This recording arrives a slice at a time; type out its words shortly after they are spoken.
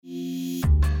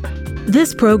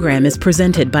This program is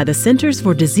presented by the Centers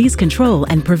for Disease Control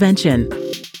and Prevention.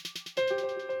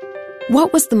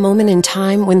 What was the moment in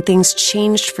time when things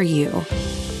changed for you?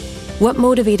 What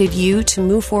motivated you to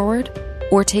move forward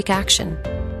or take action?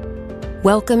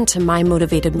 Welcome to My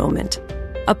Motivated Moment,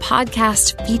 a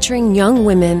podcast featuring young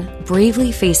women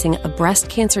bravely facing a breast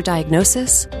cancer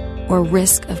diagnosis or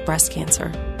risk of breast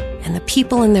cancer, and the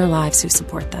people in their lives who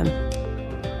support them.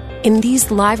 In these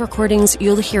live recordings,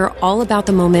 you'll hear all about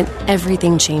the moment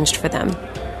everything changed for them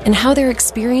and how their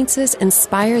experiences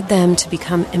inspired them to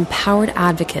become empowered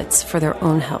advocates for their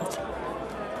own health.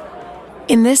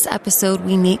 In this episode,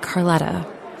 we meet Carletta,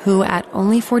 who at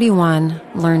only 41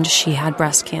 learned she had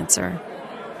breast cancer.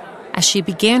 As she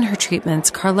began her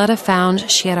treatments, Carletta found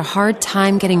she had a hard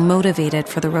time getting motivated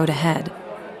for the road ahead.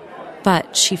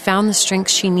 But she found the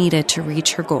strength she needed to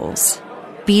reach her goals,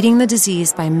 beating the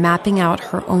disease by mapping out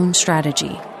her own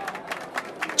strategy.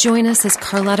 Join us as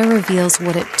Carletta reveals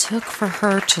what it took for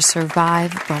her to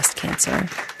survive breast cancer.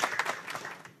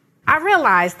 I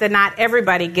realize that not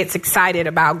everybody gets excited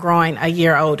about growing a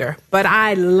year older, but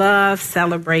I love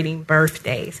celebrating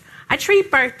birthdays. I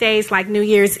treat birthdays like New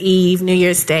Year's Eve, New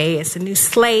Year's Day. It's a new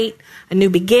slate, a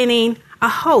new beginning, a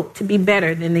hope to be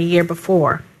better than the year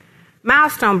before.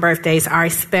 Milestone birthdays are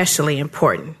especially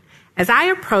important. As I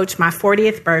approached my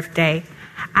 40th birthday,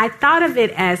 I thought of it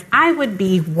as I would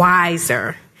be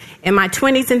wiser. In my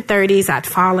 20s and 30s, I'd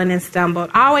fallen and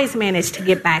stumbled, always managed to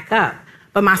get back up.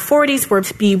 But my 40s were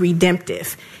to be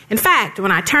redemptive. In fact,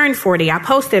 when I turned 40, I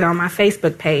posted on my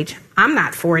Facebook page, I'm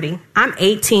not 40, I'm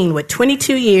 18 with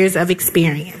 22 years of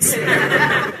experience.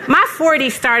 My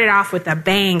 40s started off with a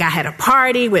bang. I had a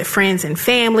party with friends and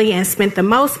family and spent the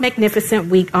most magnificent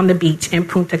week on the beach in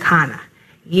Punta Cana.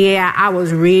 Yeah, I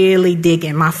was really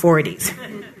digging my 40s.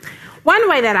 One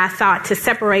way that I thought to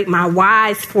separate my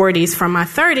wise 40s from my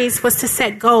 30s was to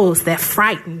set goals that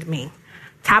frightened me.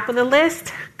 Top of the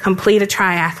list, complete a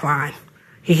triathlon.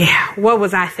 Yeah, what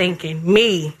was I thinking?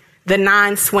 Me, the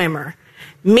non-swimmer.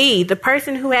 Me, the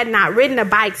person who had not ridden a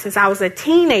bike since I was a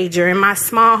teenager in my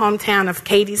small hometown of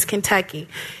Cadiz, Kentucky.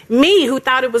 Me, who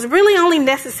thought it was really only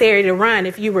necessary to run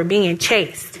if you were being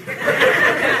chased.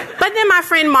 But then my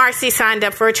friend Marcy signed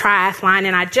up for a triathlon,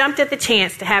 and I jumped at the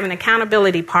chance to have an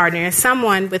accountability partner and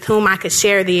someone with whom I could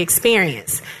share the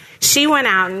experience. She went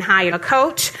out and hired a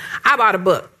coach. I bought a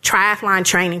book, Triathlon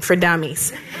Training for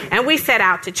Dummies, and we set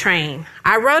out to train.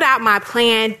 I wrote out my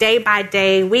plan day by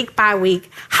day, week by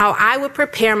week, how I would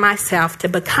prepare myself to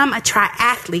become a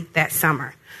triathlete that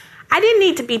summer. I didn't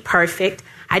need to be perfect.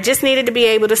 I just needed to be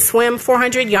able to swim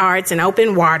 400 yards in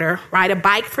open water, ride a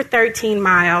bike for 13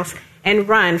 miles, and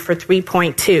run for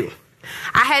 3.2.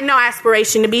 I had no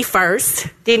aspiration to be first,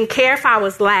 didn't care if I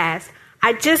was last.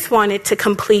 I just wanted to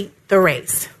complete the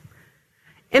race.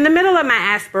 In the middle of my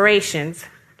aspirations,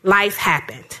 life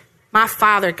happened. My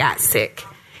father got sick.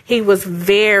 He was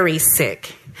very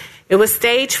sick. It was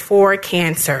stage 4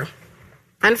 cancer.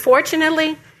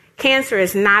 Unfortunately, cancer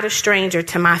is not a stranger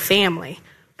to my family,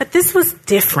 but this was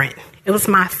different. It was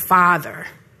my father.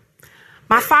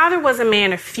 My father was a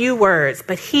man of few words,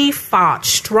 but he fought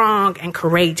strong and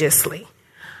courageously.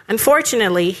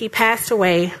 Unfortunately, he passed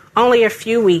away only a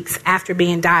few weeks after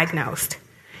being diagnosed.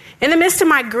 In the midst of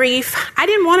my grief, I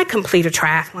didn't want to complete a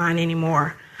triathlon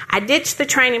anymore. I ditched the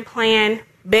training plan,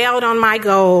 bailed on my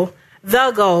goal,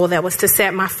 the goal that was to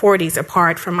set my 40s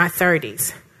apart from my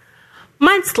 30s.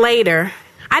 Months later,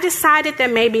 I decided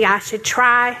that maybe I should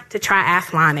try to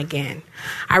triathlon again.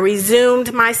 I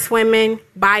resumed my swimming,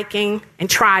 biking, and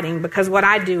trotting, because what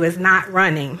I do is not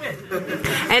running,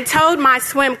 and told my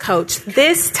swim coach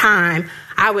this time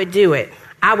I would do it.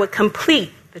 I would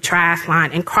complete the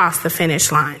triathlon and cross the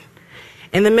finish line.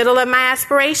 In the middle of my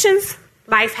aspirations,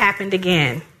 life happened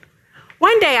again.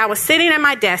 One day I was sitting at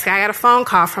my desk. I got a phone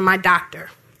call from my doctor.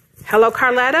 Hello,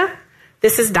 Carletta.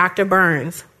 This is Dr.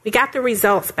 Burns. We got the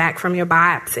results back from your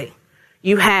biopsy.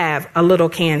 You have a little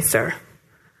cancer.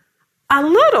 A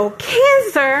little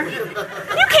cancer?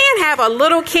 You can't have a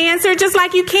little cancer, just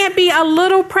like you can't be a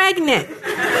little pregnant.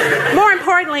 More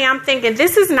importantly, I'm thinking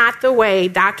this is not the way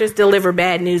doctors deliver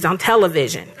bad news on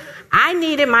television. I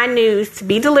needed my news to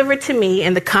be delivered to me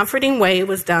in the comforting way it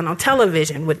was done on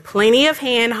television, with plenty of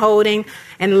hand-holding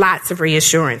and lots of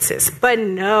reassurances. But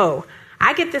no,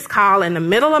 I get this call in the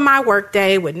middle of my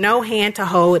workday with no hand to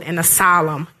hold and a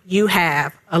solemn, you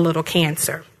have a little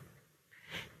cancer.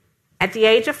 At the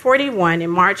age of 41, in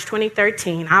March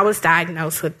 2013, I was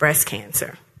diagnosed with breast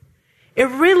cancer. It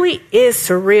really is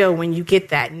surreal when you get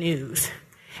that news.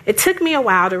 It took me a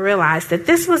while to realize that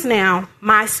this was now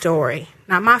my story,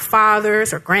 not my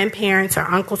father's or grandparents' or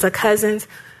uncles or cousins'.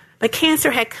 but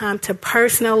cancer had come to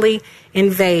personally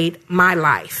invade my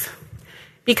life.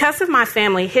 Because of my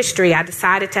family history, I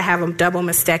decided to have a double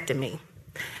mastectomy.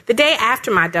 The day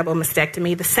after my double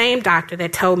mastectomy, the same doctor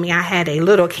that told me I had a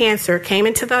little cancer came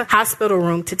into the hospital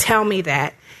room to tell me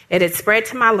that it had spread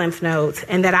to my lymph nodes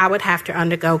and that I would have to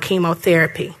undergo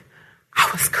chemotherapy. I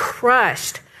was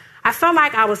crushed. I felt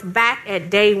like I was back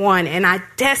at day one, and I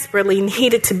desperately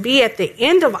needed to be at the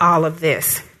end of all of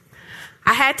this.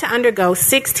 I had to undergo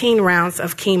 16 rounds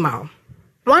of chemo.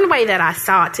 One way that I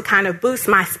saw it to kind of boost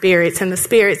my spirits and the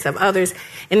spirits of others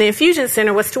in the infusion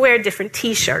center was to wear a different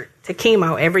T-shirt to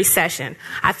chemo every session.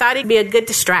 I thought it'd be a good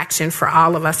distraction for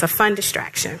all of us, a fun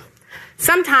distraction.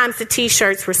 Sometimes the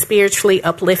T-shirts were spiritually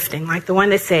uplifting, like the one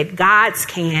that said, God's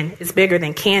can is bigger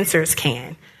than cancer's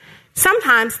can.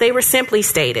 Sometimes they were simply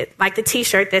stated, like the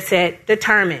T-shirt that said,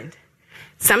 determined.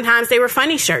 Sometimes they were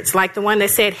funny shirts, like the one that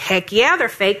said, heck yeah, they're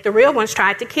fake, the real ones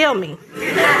tried to kill me.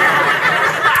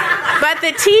 But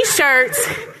the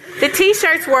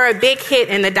T-shirts were a big hit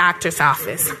in the doctor's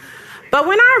office. But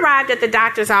when I arrived at the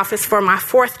doctor's office for my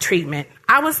fourth treatment,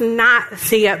 I was not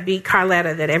the upbeat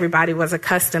Carletta that everybody was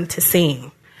accustomed to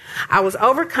seeing. I was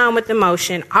overcome with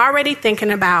emotion, already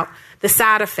thinking about the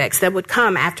side effects that would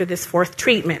come after this fourth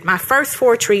treatment. My first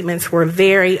 4 treatments were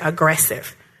very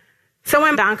aggressive. So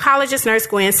when the oncologist nurse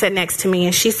Gwen sat next to me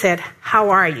and she said, how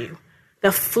are you?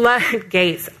 The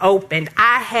floodgates opened.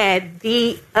 I had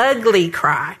the ugly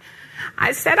cry.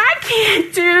 I said, I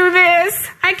can't do this.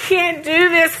 I can't do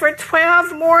this for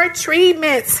 12 more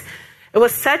treatments. It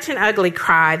was such an ugly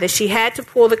cry that she had to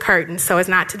pull the curtain so as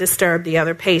not to disturb the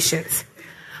other patients.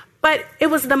 But it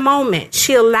was the moment.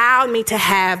 She allowed me to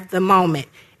have the moment.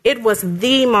 It was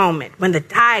the moment when the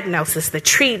diagnosis, the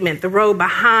treatment, the road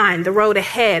behind, the road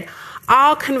ahead,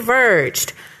 all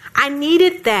converged. I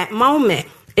needed that moment.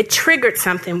 It triggered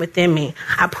something within me.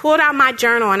 I pulled out my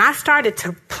journal and I started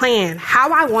to plan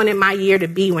how I wanted my year to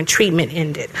be when treatment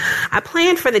ended. I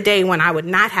planned for the day when I would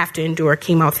not have to endure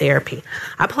chemotherapy.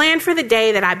 I planned for the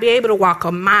day that I'd be able to walk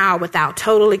a mile without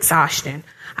total exhaustion.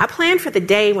 I planned for the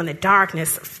day when the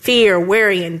darkness, fear,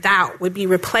 worry, and doubt would be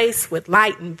replaced with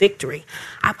light and victory.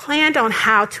 I planned on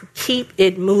how to keep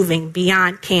it moving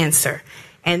beyond cancer.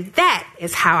 And that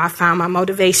is how I found my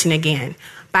motivation again,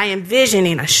 by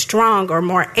envisioning a stronger,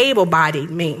 more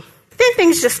able-bodied me. Then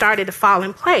things just started to fall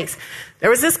in place. There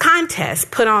was this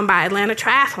contest put on by Atlanta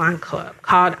Triathlon Club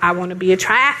called I Want to Be a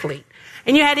Triathlete.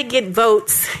 And you had to get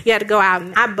votes. You had to go out,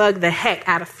 and I bugged the heck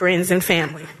out of friends and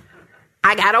family.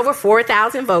 I got over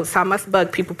 4,000 votes, so I must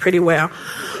bug people pretty well.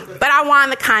 But I won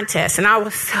the contest, and I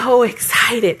was so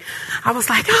excited. I was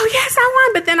like, oh, yes, I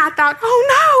won. But then I thought,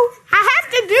 oh, no, I have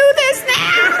to do this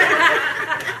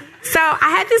now. So I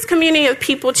had this community of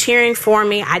people cheering for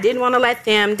me. I didn't want to let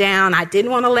them down. I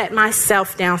didn't want to let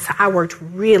myself down, so I worked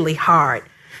really hard.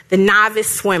 The novice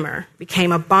swimmer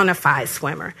became a bona fide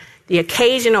swimmer. The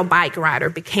occasional bike rider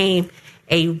became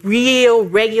a real,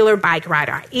 regular bike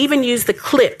rider. I even used the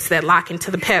clips that lock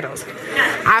into the pedals.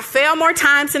 I fell more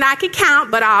times than I could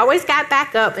count, but I always got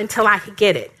back up until I could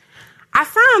get it. I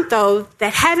found, though,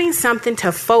 that having something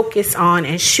to focus on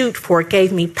and shoot for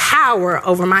gave me power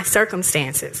over my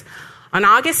circumstances. On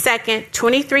August 2nd,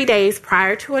 23 days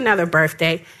prior to another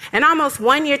birthday, and almost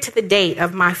 1 year to the date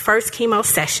of my first chemo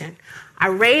session, I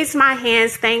raised my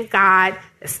hands, thank God.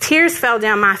 As tears fell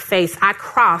down my face, I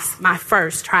crossed my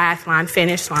first triathlon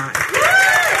finish line.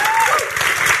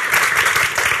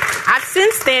 I've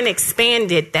since then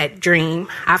expanded that dream.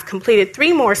 I've completed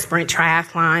 3 more sprint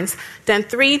triathlons, done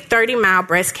 3 30-mile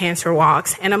breast cancer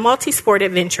walks, and a multi-sport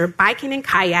adventure biking and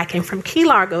kayaking from Key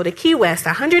Largo to Key West,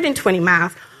 120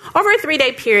 miles. Over a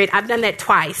 3-day period, I've done that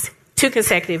twice, 2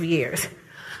 consecutive years.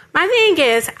 My thing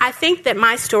is, I think that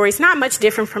my story is not much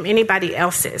different from anybody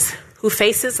else's who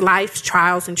faces life's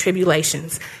trials and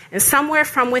tribulations. And somewhere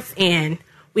from within,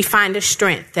 we find a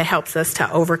strength that helps us to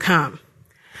overcome.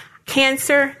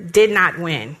 Cancer did not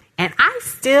win, and I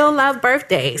still love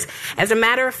birthdays. As a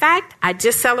matter of fact, I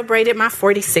just celebrated my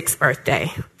 46th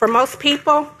birthday. For most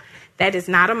people, that is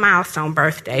not a milestone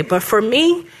birthday, but for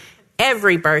me,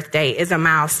 every birthday is a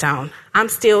milestone. I'm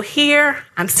still here,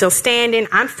 I'm still standing,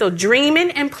 I'm still dreaming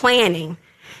and planning.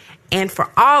 And for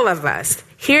all of us,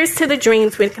 here's to the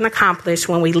dreams we can accomplish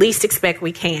when we least expect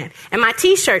we can. And my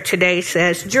T-shirt today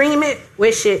says, dream it,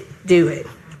 wish it, do it.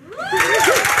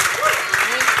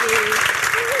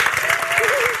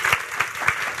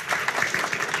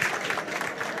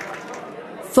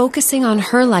 Focusing on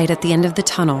her light at the end of the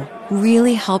tunnel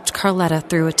really helped Carletta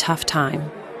through a tough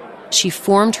time. She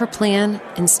formed her plan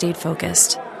and stayed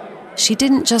focused. She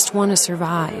didn't just want to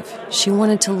survive. She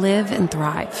wanted to live and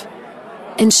thrive.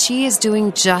 And she is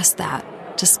doing just that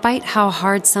despite how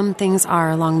hard some things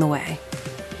are along the way.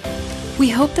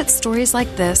 We hope that stories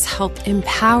like this help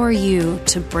empower you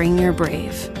to bring your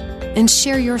brave and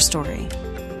share your story.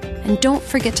 And don't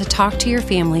forget to talk to your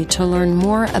family to learn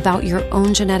more about your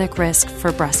own genetic risk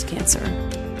for breast cancer.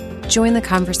 Join the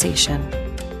conversation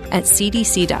at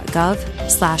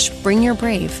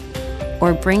cdc.gov/bringyourbrave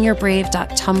or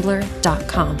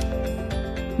bringyourbrave.tumblr.com.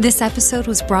 This episode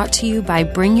was brought to you by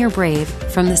Bring Your Brave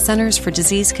from the Centers for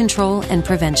Disease Control and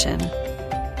Prevention.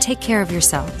 Take care of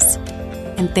yourselves,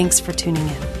 and thanks for tuning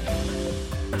in.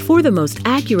 For the most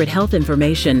accurate health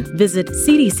information, visit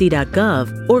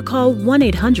cdc.gov or call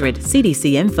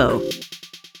 1-800-CDC-INFO.